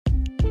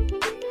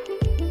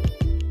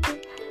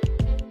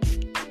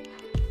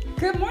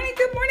Good morning,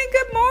 good morning,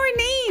 good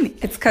morning.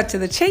 It's Cut to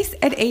the Chase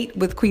at 8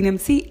 with Queen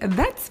MC.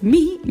 That's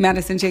me,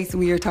 Madison Chase.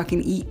 We are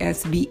talking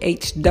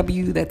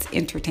ESBHW. That's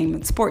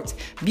entertainment, sports,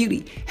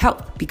 beauty,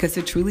 health, because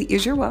it truly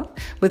is your wealth.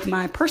 With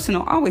my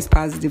personal, always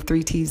positive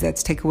 3 T's.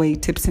 That's takeaway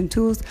tips and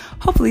tools,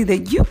 hopefully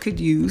that you could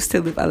use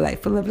to live a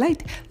life full of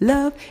light,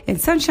 love,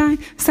 and sunshine,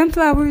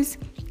 sunflowers,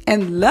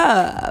 and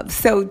love.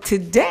 So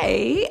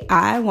today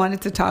I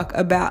wanted to talk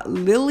about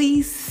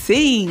Lilly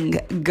Singh,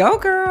 go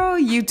girl,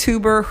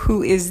 YouTuber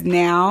who is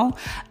now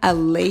a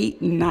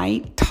late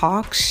night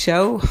talk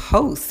show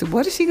host.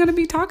 What is she going to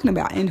be talking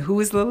about? And who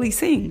is Lilly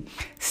Singh?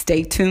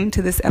 Stay tuned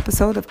to this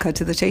episode of Cut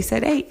to the Chase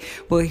at 8.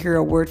 We'll hear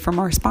a word from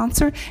our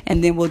sponsor,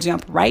 and then we'll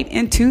jump right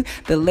into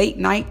the late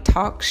night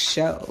talk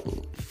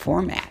show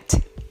format.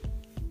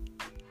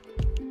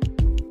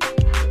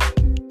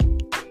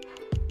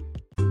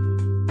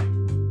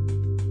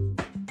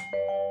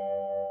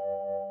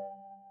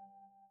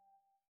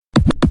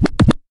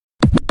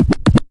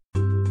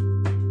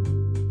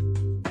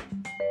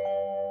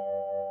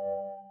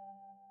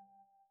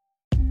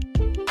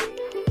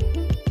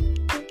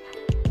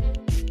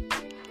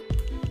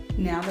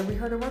 Now that we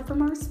heard a word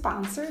from our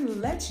sponsor,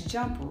 let's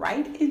jump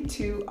right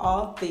into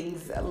all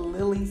things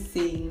Lilly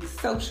Singh,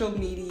 social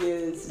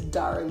media's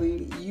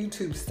darling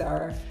YouTube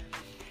star.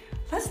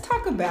 Let's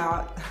talk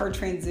about her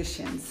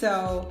transition.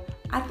 So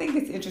I think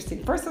it's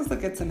interesting. First, let's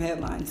look at some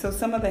headlines. So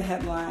some of the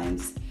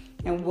headlines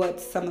and what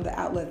some of the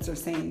outlets are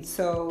saying.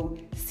 So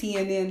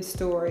CNN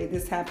story,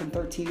 this happened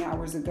 13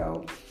 hours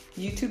ago.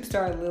 YouTube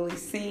star Lilly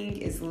Singh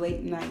is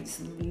late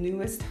night's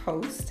newest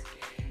host.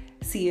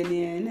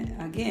 CNN,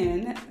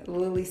 again,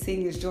 Lilly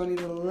Singh is joining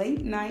the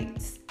Late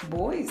Night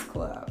Boys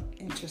Club.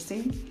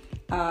 Interesting.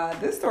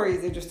 This story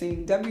is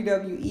interesting.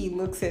 WWE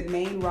looks at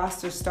main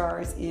roster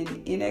stars in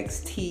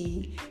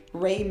NXT.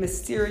 Rey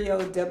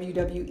Mysterio,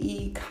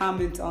 WWE,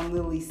 comments on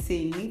Lilly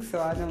Singh.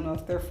 So I don't know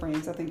if they're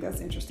friends. I think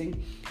that's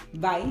interesting.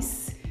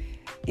 Vice,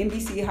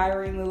 NBC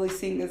hiring Lilly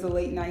Singh as a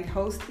late night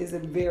host is a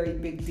very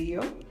big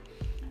deal.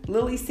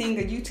 Lilly Singh,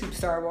 a YouTube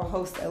star, will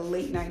host a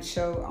late night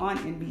show on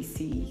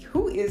NBC.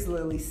 Who is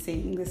Lilly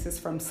Singh? This is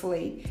from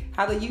Slate.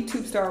 How the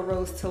YouTube star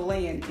rose to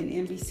land an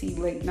NBC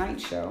late night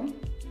show.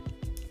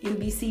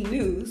 NBC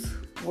News,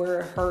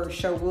 where her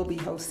show will be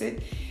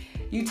hosted.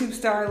 YouTube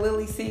star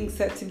Lilly Singh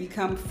set to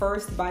become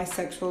first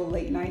bisexual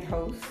late night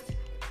host.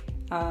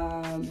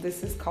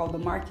 This is called The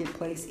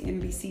Marketplace.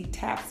 NBC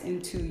taps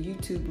into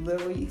YouTube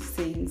Lilly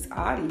Singh's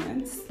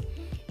audience.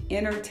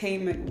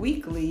 Entertainment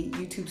Weekly,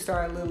 YouTube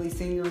star Lilly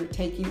Singh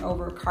taking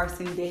over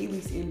Carson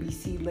Daly's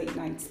NBC late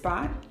night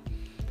spot.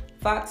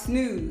 Fox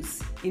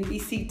News,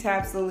 NBC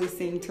taps Lilly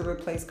Singh to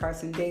replace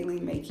Carson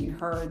Daly, making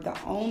her the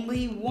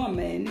only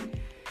woman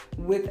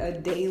with a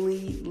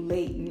daily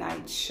late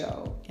night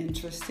show.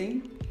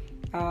 Interesting.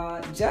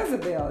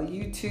 Jezebel,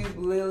 YouTube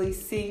Lilly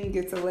Singh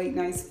gets a late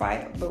night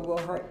spot, but will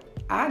her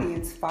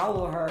audience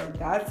follow her?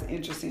 That's an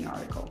interesting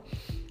article.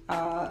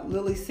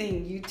 Lilly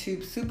Singh,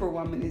 YouTube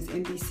Superwoman, is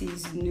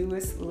NBC's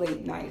newest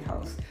late night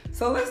host.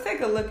 So let's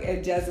take a look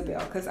at Jezebel,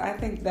 because I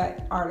think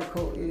that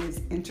article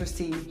is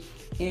interesting.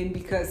 And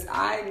because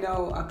I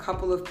know a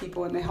couple of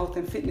people in the health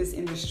and fitness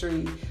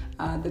industry,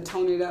 the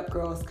Tone It Up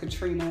girls,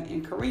 Katrina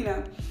and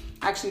Karina.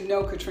 I actually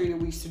know Katrina.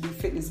 We used to do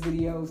fitness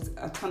videos,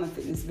 a ton of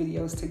fitness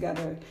videos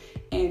together.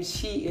 And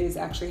she is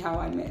actually how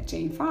I met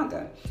Jane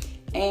Fonda.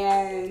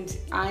 And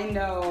I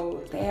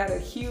know they had a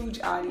huge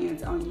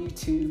audience on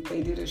YouTube.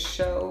 They did a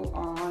show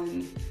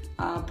on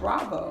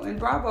Bravo. And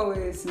Bravo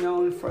is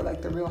known for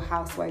like the Real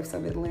Housewives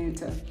of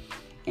Atlanta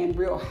and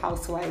Real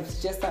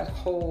Housewives, just that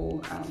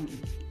whole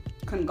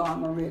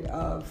conglomerate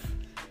of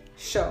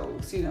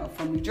shows, you know,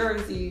 from New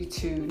Jersey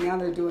to now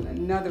they're doing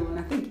another one.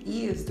 I think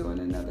E is doing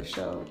another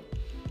show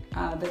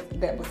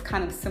that was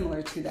kind of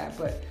similar to that,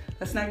 but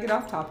let's not get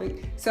off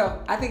topic.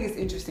 So I think it's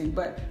interesting,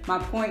 but my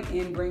point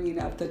in bringing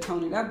up the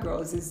Tone It Up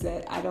girls is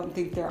that I don't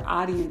think their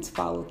audience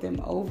followed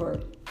them over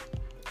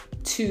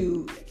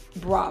to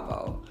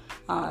Bravo.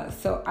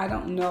 So I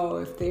don't know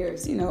if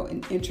there's, you know,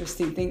 an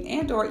interesting thing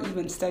and or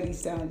even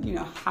studies done, you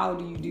know, how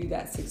do you do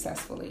that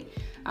successfully?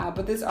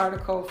 But this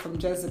article from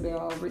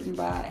Jezebel, written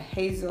by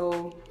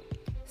Hazel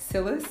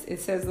Silas,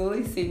 it says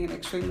Lilly Singh, an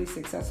extremely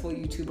successful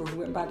YouTuber who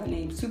went by the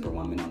name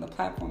Superwoman on the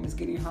platform, is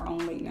getting her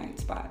own late night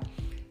spot.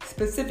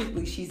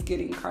 Specifically, she's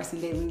getting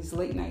Carson Daly's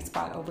late night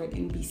spot over at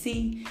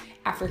NBC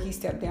after he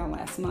stepped down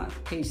last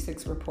month. Page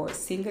 6 reports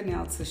Singh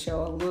announced the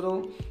show A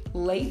Little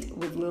Late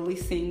with Lilly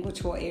Singh,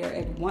 which will air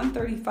at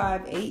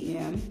 1:35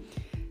 a.m.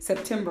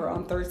 September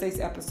on Thursday's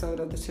episode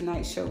of The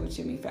Tonight Show with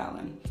Jimmy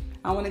Fallon.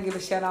 I want to give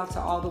a shout out to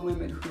all the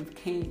women who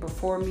came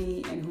before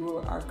me and who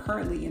are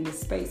currently in this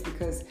space,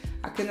 because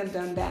I couldn't have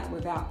done that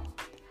without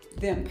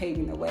them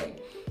paving the way.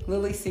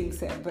 Lilly Singh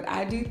said, but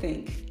I do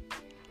think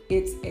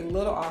it's a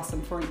little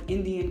awesome for an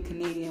Indian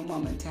Canadian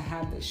woman to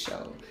have this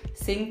show.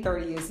 Singh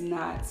 30 is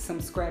not some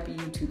scrappy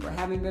YouTuber.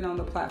 Having been on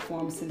the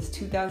platform since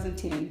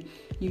 2010,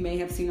 you may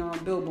have seen her on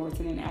billboards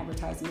and in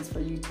advertisements for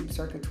YouTube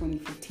circa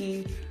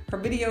 2015. Her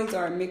videos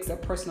are a mix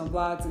of personal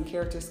vlogs and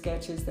character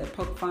sketches that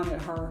poke fun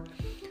at her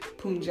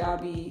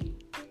Punjabi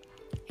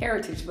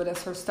heritage, but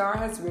as her star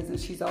has risen,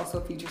 she's also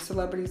featured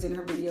celebrities in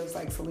her videos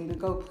like Selena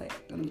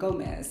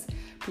Gomez,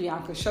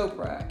 Priyanka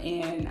Chopra,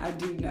 and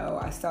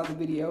I saw the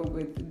video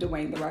with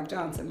Dwayne "The Rock"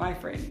 Johnson, my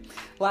friend.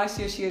 Last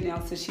year, she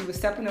announced that she was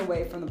stepping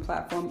away from the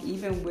platform,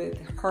 even with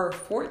her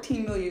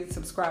 14 million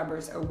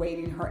subscribers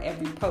awaiting her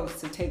every post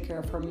to take care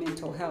of her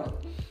mental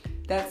health.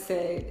 That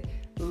said,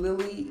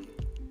 Lily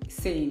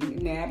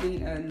Singh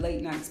nabbing a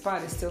late night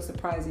spot is still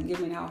surprising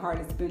given how hard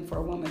it's been for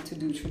a woman to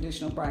do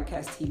traditional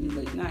broadcast TV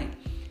late night.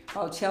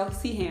 While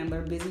Chelsea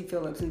Handler, Busy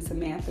Phillips, and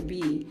Samantha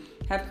Bee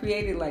have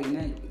created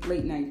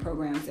late night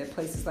programs at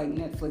places like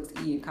Netflix,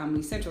 E! And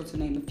Comedy Central, to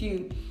name a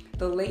few,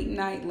 the late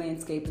night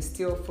landscape is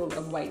still full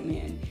of white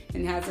men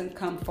and hasn't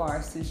come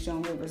far since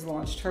Joan Rivers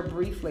launched her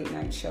brief late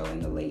night show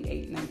in the late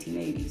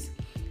 1980s.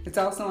 It's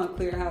also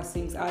unclear how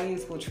Singh's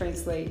audience will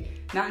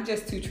translate not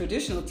just to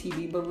traditional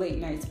TV, but late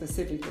night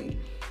specifically.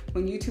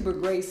 When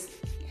YouTuber Grace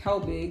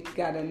Helbig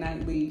got a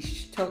nightly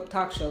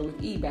talk show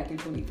with E! Back in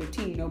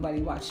 2015,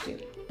 nobody watched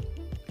it,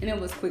 and it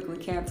was quickly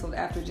canceled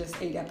after just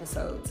 8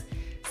 episodes.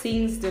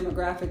 Singh's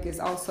demographic is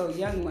also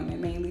young women,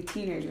 mainly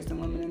teenagers and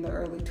women in their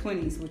early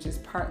 20s, which is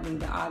partly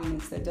the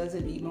audience that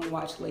doesn't even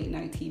watch late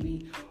night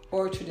TV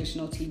or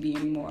traditional TV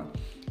anymore.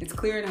 It's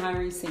clear in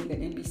hiring Singh that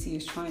NBC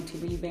is trying to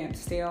revamp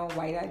stale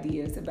white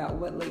ideas about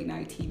what late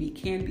night TV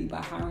can be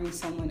by hiring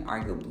someone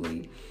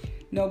arguably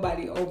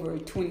nobody over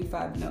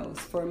 25 knows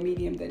for a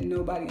medium that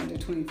nobody under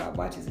 25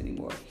 watches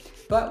anymore.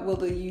 But will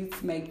the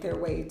youth make their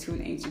way to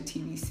an ancient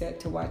TV set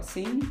to watch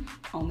Singh?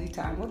 Only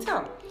time will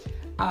tell.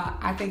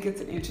 I think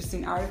it's an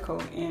interesting article,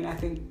 and I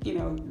think,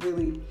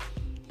 really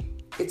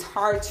it's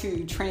hard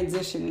to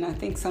transition. And I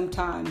think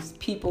sometimes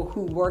people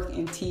who work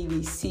in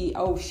TV see,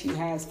 she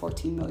has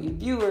 14 million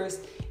viewers,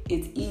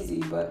 it's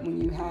easy. But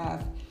when you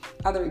have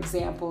other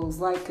examples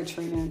like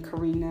Katrina and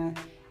Karina,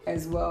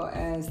 as well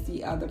as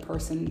the other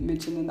person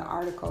mentioned in the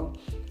article,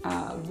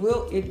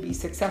 will it be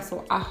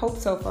successful? I hope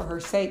so for her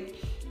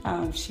sake.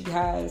 She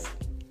has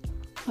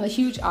a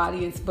huge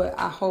audience, but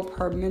I hope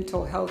her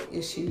mental health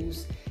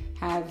issues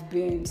have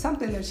been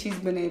something that she's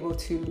been able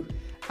to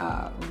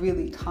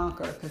really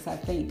conquer, because I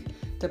think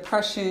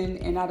depression,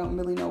 and I don't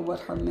really know what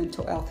her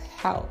mental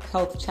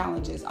health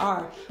challenges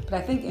are, but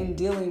I think in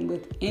dealing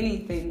with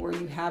anything where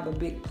you have a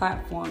big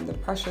platform, the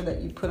pressure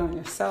that you put on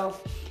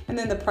yourself, and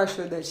then the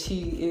pressure that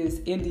she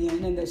is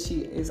Indian and that she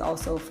is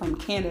also from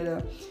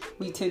Canada,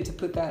 we tend to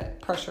put that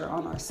pressure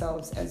on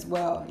ourselves as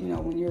well.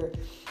 When you're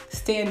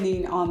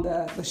standing on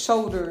the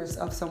shoulders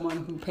of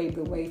someone who paved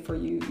the way for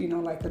you,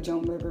 like the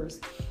Joan Rivers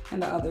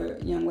and the other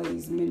young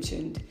ladies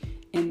mentioned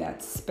in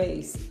that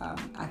space.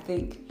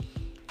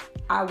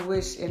 I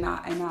wish and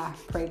I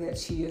pray that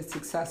she is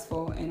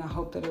successful, and I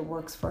hope that it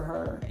works for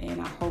her,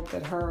 and I hope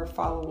that her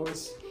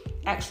followers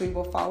actually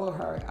will follow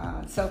her.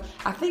 So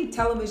I think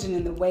television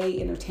and the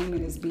way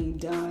entertainment is being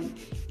done,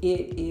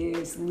 it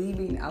is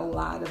leaving a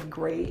lot of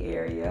gray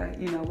area,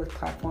 with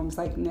platforms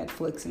like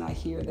Netflix, and I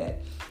hear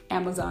that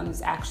Amazon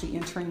is actually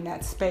entering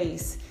that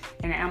space.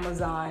 And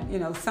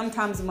Amazon,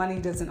 sometimes money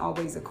doesn't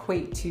always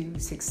equate to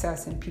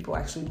success and people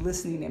actually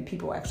listening and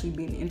people actually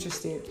being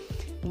interested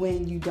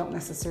when you don't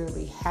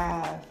necessarily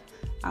have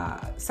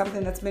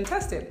something that's been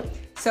tested.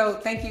 So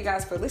thank you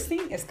guys for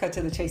listening. It's Cut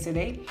to the Chase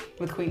today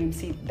with Queen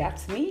MC.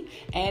 That's me.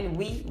 And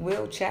we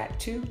will chat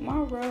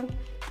tomorrow.